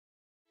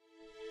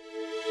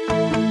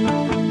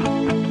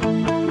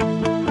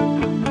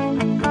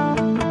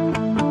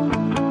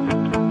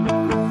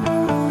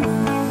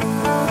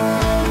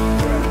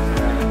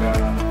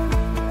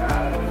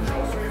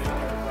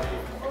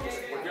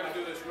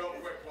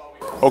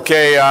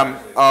Okay,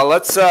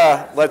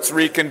 let's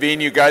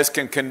reconvene. You guys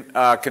can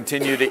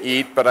continue to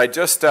eat, but I'd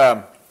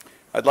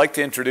like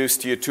to introduce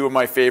to you two of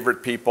my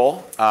favorite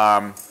people.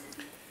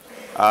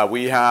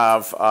 We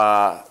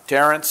have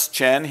Terrence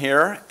Chen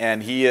here,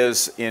 and he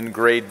is in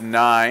grade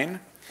 9,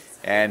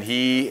 and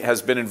he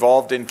has been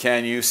involved in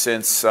CanU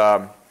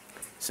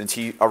since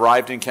he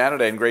arrived in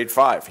Canada in grade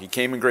 5. He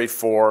came in grade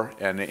 4,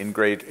 and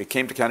he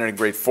came to Canada in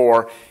grade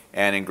 4,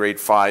 and in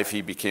grade 5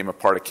 he became a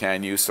part of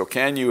CanU. So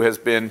CanU has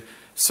been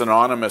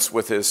synonymous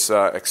with his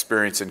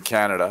experience in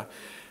Canada.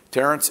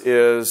 Terrence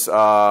is,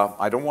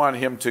 I don't want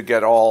him to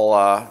get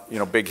all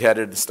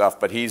big-headed and stuff,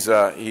 but he's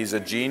a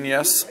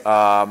genius,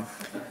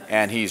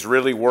 and he's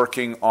really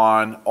working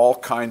on all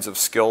kinds of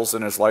skills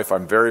in his life.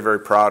 I'm very, very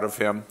proud of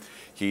him.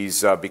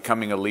 He's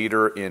becoming a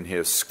leader in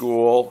his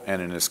school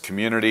and in his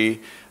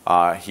community.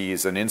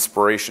 He's an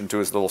inspiration to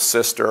his little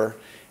sister,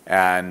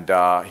 and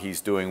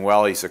he's doing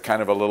well. He's a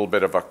kind of a little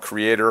bit of a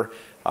creator.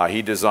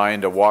 He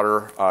designed a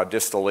water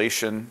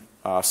distillation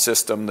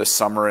system this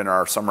summer in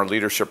our summer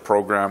leadership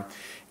program,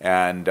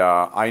 and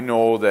I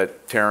know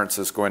that Terrence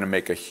is going to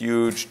make a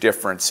huge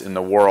difference in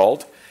the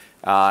world,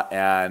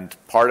 and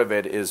part of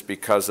it is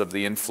because of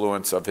the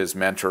influence of his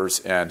mentors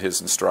and his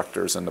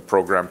instructors and the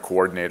program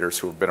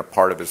coordinators who have been a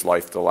part of his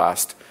life the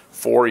last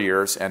 4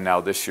 years, and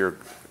now this year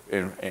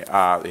in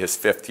his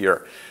 5th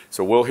year.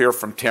 So we'll hear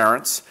from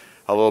Terrence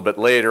a little bit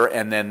later,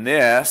 and then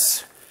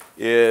this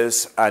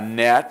is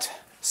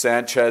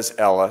ellis-sanchez,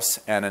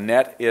 and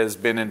Annette has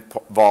been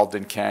involved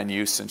in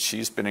CanU since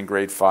she's been in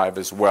grade 5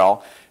 as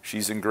well.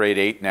 She's in grade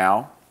 8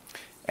 now,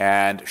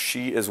 and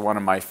she is one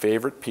of my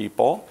favorite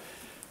people.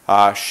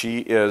 She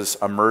is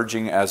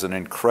emerging as an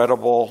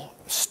incredible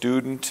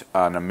student,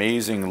 an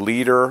amazing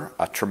leader,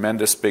 a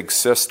tremendous big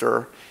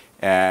sister,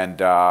 and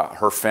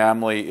her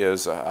family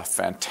is a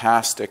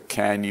fantastic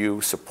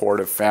CanU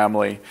supportive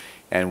family,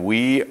 and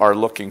we are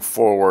looking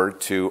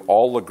forward to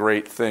all the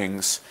great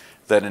things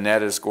that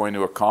Annette is going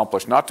to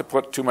accomplish. Not to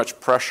put too much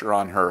pressure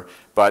on her,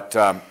 but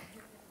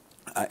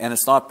and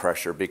it's not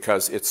pressure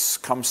because it's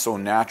come so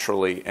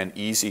naturally and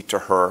easy to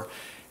her.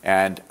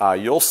 And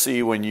you'll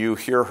see when you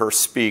hear her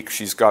speak,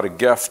 she's got a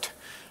gift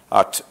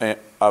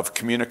of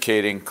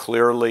communicating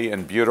clearly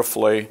and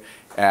beautifully.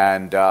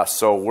 And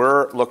so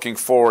we're looking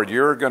forward.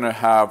 You're going to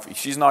have.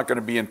 She's not going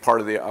to be in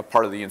part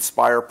of the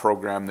Inspire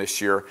program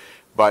this year,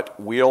 but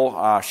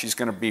she's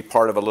going to be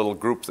part of a little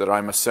group that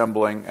I'm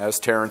assembling, as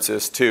Terrence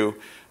is too.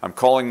 I'm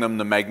calling them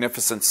the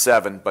Magnificent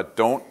Seven, but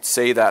don't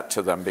say that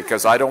to them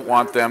because I don't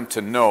want them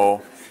to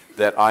know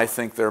that I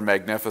think they're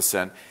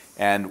magnificent.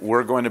 And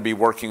we're going to be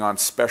working on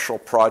special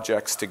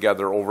projects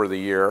together over the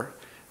year,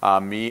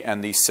 me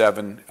and these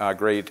 7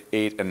 grade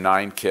 8 and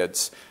 9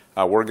 kids.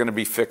 We're going to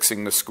be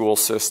fixing the school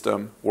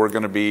system. We're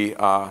going to be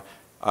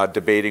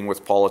debating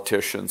with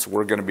politicians.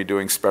 We're going to be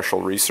doing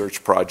special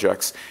research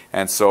projects.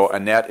 And so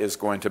Annette is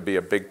going to be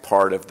a big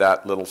part of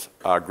that little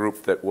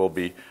group that will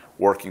be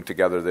working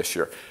together this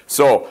year.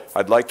 So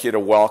I'd like you to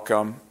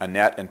welcome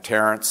Annette and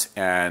Terrence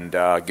and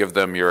give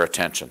them your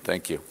attention.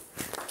 Thank you.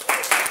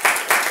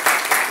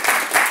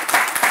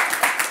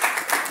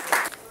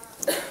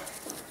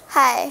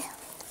 Hi,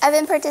 I've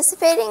been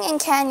participating in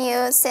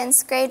CanU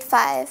since grade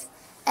 5,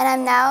 and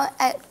I'm now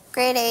at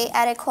grade 8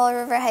 at Coal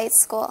River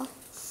Heights School.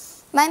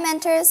 My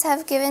mentors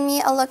have given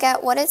me a look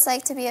at what it's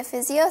like to be a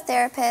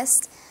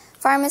physiotherapist,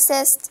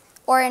 pharmacist,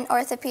 or in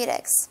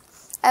orthopedics.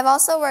 I've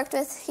also worked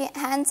with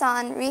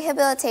hands-on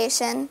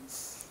rehabilitation,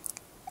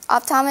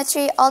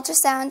 optometry,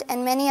 ultrasound,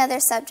 and many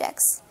other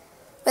subjects.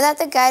 Without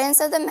the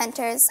guidance of the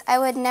mentors, I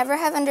would never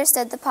have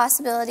understood the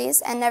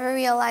possibilities and never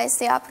realized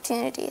the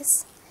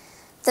opportunities.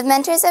 The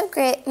mentors have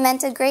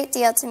meant a great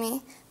deal to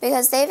me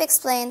because they've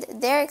explained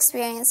their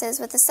experiences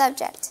with the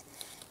subject.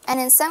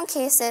 And in some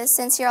cases,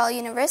 since you're all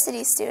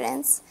university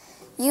students,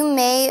 you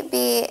may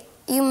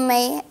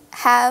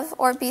have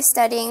or be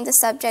studying the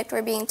subject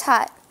we're being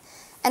taught.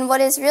 And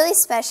what is really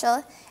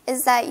special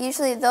is that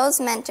usually those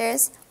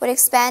mentors would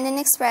expand and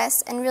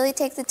express and really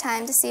take the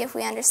time to see if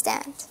we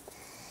understand.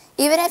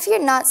 Even if you're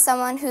not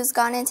someone who's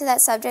gone into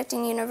that subject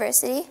in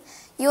university,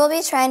 you will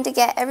be trying to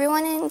get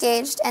everyone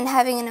engaged and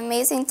having an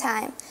amazing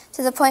time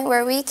to the point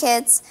where we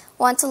kids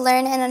want to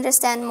learn and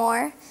understand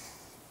more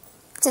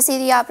to see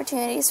the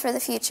opportunities for the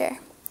future.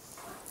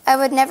 I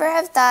would never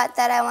have thought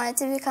that I wanted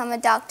to become a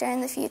doctor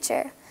in the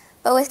future,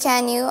 but with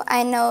CanU,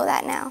 I know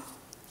that now.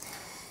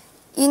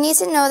 You need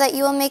to know that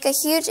you will make a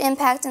huge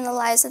impact in the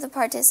lives of the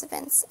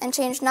participants and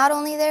change not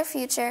only their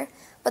future,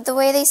 but the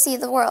way they see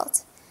the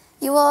world.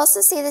 You will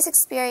also see this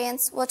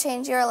experience will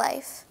change your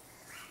life.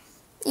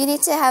 You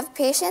need to have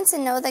patience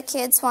and know that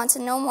kids want to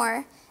know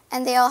more,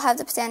 and they all have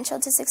the potential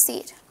to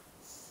succeed.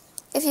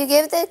 If you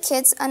give the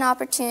kids an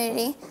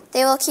opportunity,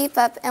 they will keep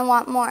up and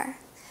want more.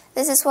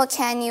 This is what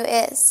CanU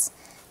is,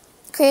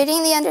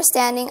 creating the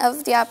understanding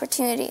of the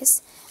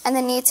opportunities and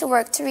the need to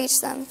work to reach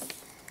them.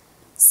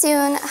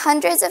 Soon,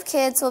 hundreds of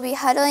kids will be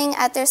huddling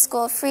at their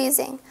school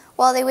freezing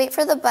while they wait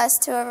for the bus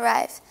to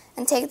arrive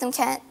and take them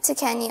to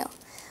CanU,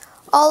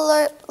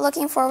 all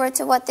looking forward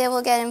to what they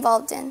will get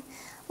involved in.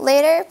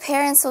 Later,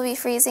 parents will be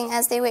freezing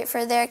as they wait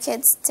for their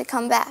kids to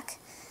come back,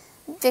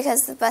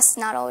 because the bus is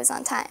not always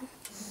on time.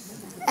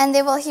 And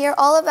they will hear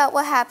all about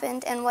what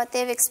happened and what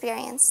they've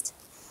experienced.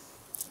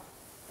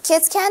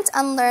 Kids can't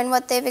unlearn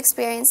what they've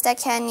experienced at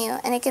CanU,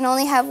 and it can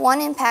only have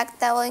one impact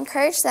that will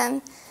encourage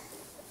them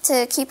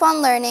to keep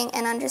on learning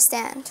and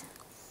understand.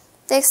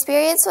 The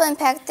experience will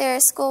impact their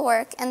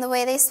schoolwork and the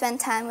way they spend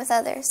time with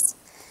others.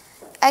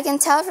 I can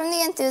tell from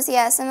the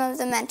enthusiasm of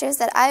the mentors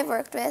that I've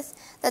worked with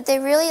that they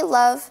really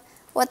love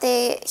what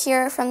they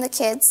hear from the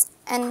kids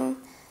and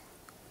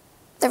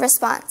the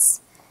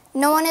response.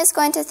 No one is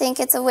going to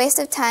think it's a waste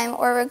of time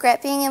or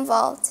regret being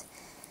involved.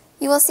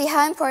 You will see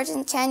how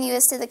important CanU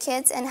is to the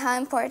kids and how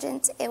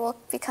important it will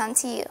become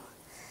to you.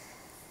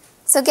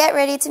 So get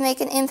ready to make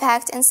an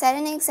impact and set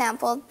an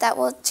example that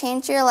will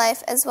change your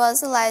life as well as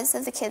the lives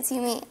of the kids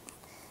you meet.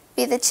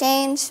 Be the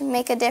change,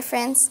 make a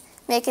difference,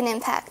 make an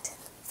impact.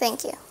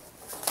 Thank you.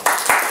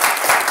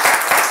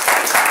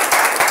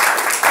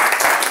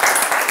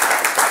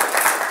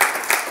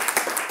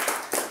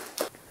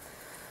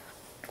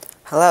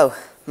 Hello,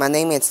 my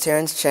name is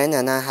Terrence Chen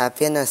and I have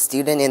been a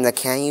student in the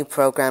CanU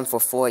program for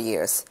 4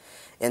 years.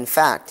 In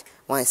fact,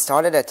 when I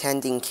started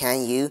attending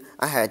CanU,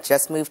 I had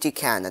just moved to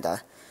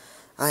Canada.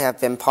 I have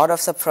been part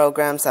of the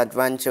programs that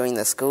run during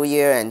the school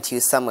year and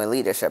 2 summer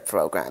leadership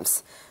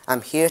programs.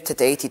 I'm here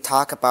today to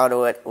talk about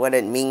what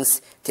it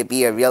means to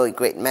be a really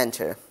great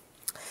mentor.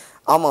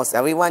 Almost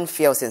everyone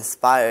feels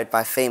inspired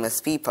by famous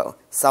people,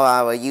 so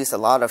I will use a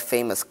lot of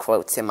famous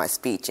quotes in my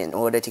speech in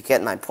order to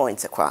get my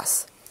points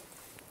across.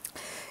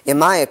 In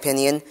my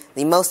opinion,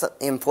 the most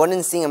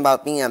important thing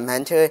about being a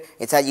mentor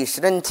is that you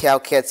shouldn't tell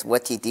kids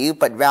what to do,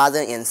 but rather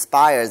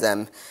inspire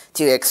them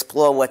to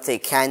explore what they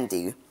can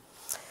do.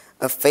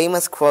 A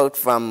famous quote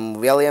from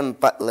William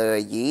Butler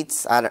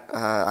Yeats,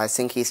 I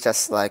think he's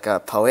just like a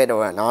poet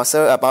or an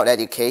author, about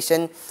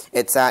education.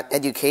 It's that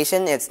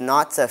education is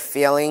not the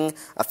filling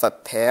of a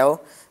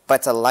pail,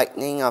 but the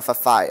lighting of a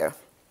fire.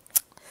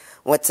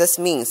 What this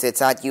means is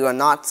that you are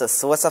not the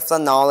source of the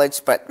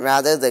knowledge, but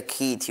rather the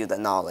key to the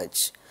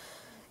knowledge.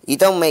 You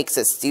don't make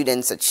the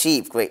students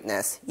achieve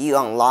greatness, you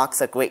unlock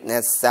the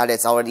greatness that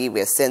is already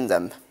within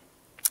them.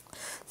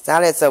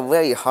 That is a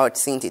very hard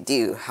thing to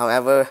do.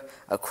 However,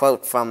 a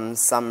quote from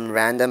some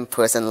random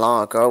person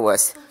long ago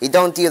was, "You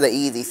don't do the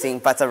easy thing,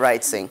 but the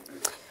right thing."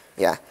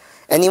 Yeah.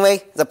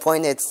 Anyway, the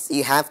point is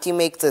you have to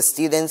make the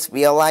students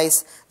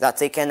realize that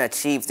they can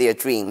achieve their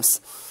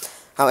dreams.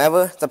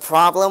 However, the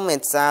problem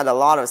is that a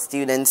lot of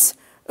students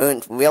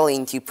aren't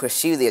willing to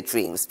pursue their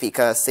dreams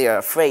because they are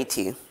afraid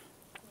to.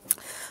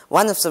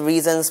 One of the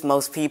reasons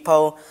most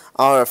people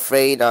are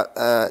afraid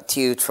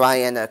to try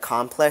and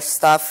accomplish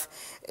stuff,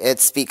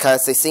 it's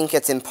because they think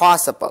it's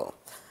impossible,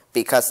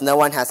 because no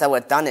one has ever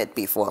done it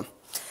before.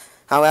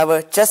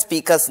 However, just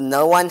because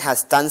no one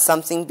has done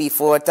something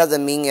before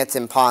doesn't mean it's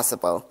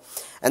impossible.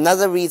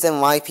 Another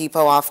reason why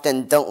people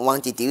often don't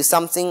want to do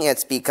something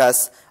is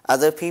because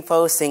other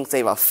people think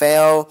they will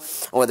fail,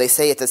 or they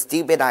say it's a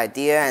stupid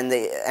idea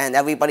and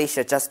everybody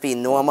should just be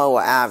normal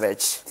or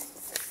average.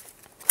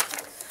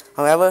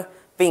 However,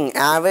 being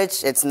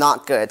average, it's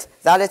not good.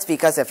 That is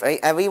because if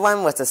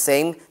everyone was the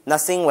same,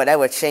 nothing would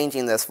ever change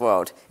in this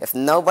world. If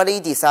nobody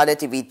decided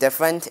to be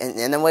different and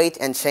innovate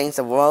and change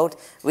the world,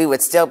 we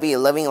would still be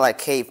living like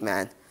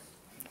cavemen.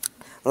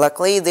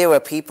 Luckily, there were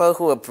people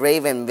who were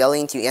brave and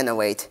willing to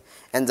innovate,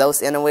 and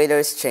those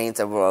innovators changed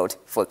the world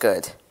for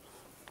good.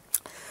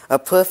 A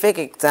perfect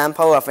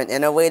example of an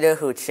innovator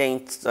who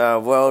changed the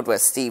world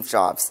was Steve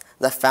Jobs,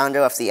 the founder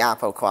of the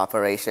Apple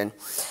Corporation.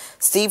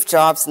 Steve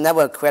Jobs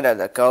never quit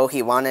at a goal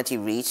he wanted to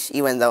reach,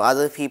 even though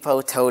other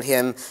people told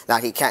him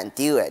that he can't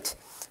do it.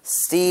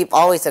 Steve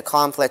always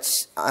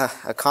accomplished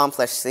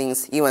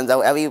things, even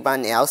though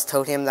everyone else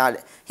told him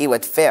that he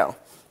would fail.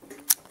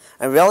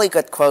 A really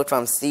good quote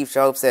from Steve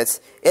Jobs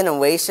is,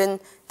 "Innovation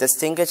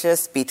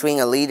distinguishes between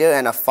a leader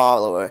and a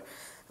follower."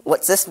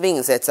 What this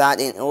means is that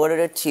in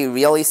order to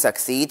really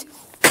succeed,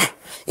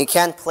 you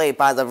can't play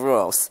by the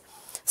rules.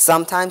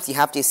 Sometimes you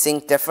have to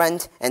think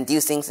different and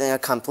do things in a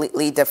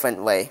completely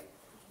different way.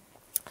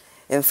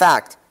 In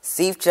fact,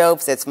 Steve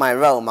Jobs is my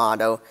role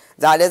model.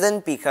 That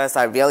isn't because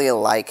I really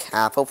like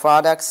Apple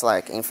products.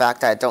 In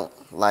fact, I don't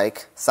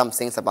like some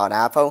things about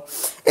Apple.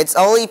 It's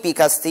only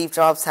because Steve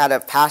Jobs had a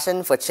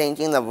passion for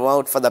changing the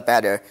world for the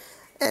better.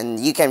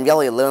 And you can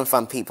really learn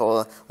from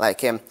people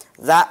like him.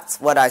 That's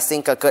what I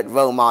think a good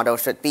role model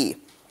should be.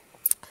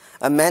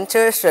 A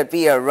mentor should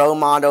be a role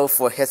model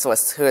for his or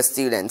her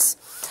students.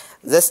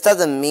 This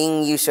doesn't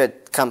mean you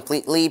should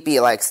completely be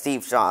like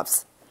Steve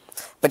Jobs.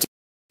 But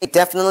you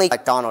definitely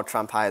like Donald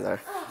Trump either.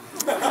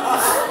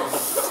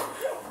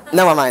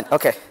 Never mind.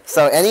 Okay.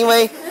 So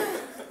anyway,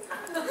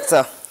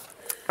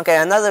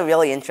 another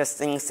really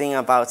interesting thing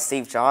about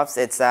Steve Jobs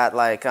is that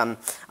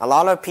a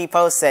lot of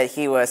people said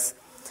he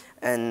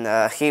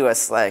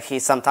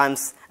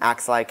sometimes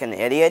acts like an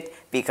idiot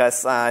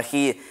because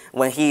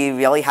when he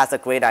really has a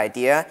great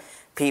idea,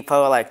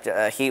 people, like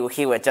he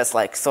would just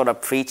like sort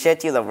of preach it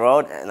to the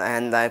world,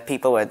 and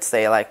people would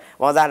say like,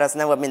 well, that has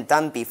never been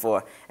done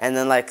before, and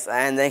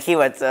then he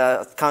would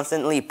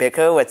constantly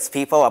bicker with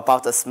people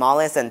about the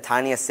smallest and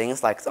tiniest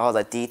things, like all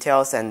the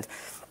details and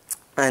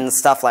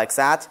stuff like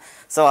that.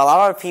 So a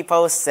lot of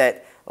people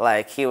said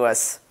like he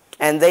was,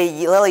 and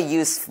they really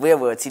use swear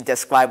words to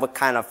describe what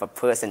kind of a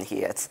person he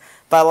is.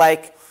 But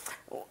like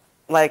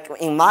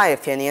in my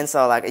opinion,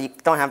 so like you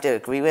don't have to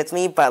agree with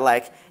me, but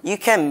like you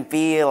can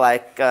be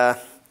like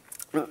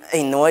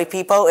annoy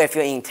people if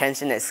your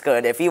intention is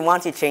good. If you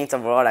want to change the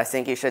world, I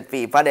think you should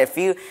be. But if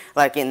you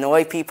like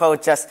annoy people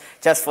just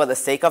for the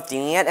sake of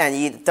doing it and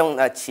you don't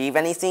achieve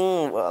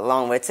anything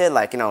along with it,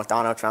 like, you know,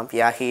 Donald Trump,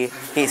 yeah, he's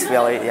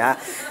really, yeah,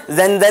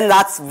 then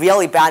that's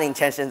really bad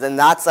intentions, and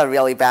that's a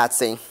really bad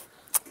thing.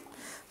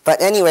 But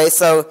anyway,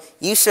 so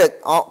you should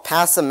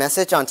pass the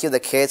message on to the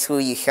kids who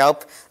you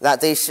help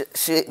that they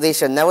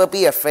should never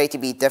be afraid to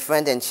be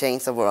different and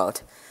change the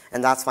world.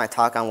 And that's my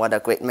talk on what a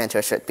great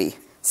mentor should be.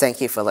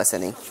 Thank you for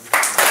listening.